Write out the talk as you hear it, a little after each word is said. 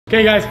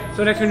Okay guys,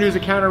 so next we're gonna do is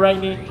a counter right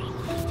knee.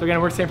 So again,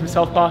 work same from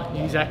southpaw,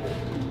 use that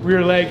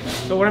rear leg.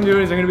 So what I'm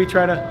doing is I'm gonna be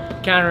trying to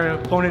counter an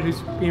opponent who's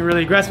being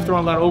really aggressive,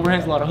 throwing a lot of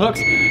overhands, a lot of hooks.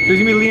 So he's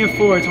gonna be leaning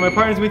forward. So my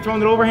partner's gonna be throwing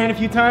that overhand a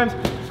few times,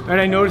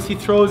 and I notice he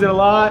throws it a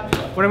lot.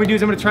 What I'm gonna do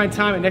is I'm gonna try and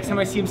time it. Next time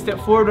I see him step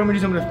forward, what I'm gonna do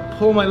is I'm gonna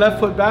pull my left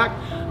foot back.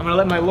 I'm gonna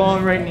let my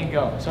long right knee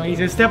go. So he's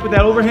gonna step with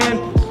that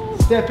overhand,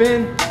 step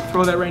in,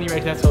 throw that right knee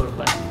right, that's total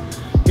play.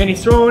 Again,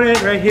 he's throwing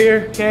it right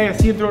here. Okay, I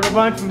see him throw it a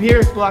bunch from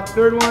here, block the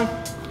third one,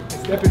 and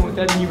step in with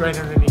that knee right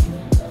underneath.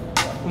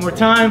 One more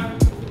time,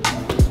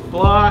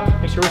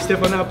 block, make sure we're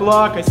stiff on that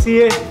block, I see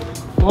it.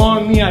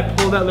 Long knee, I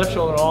pull that left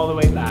shoulder all the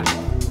way back.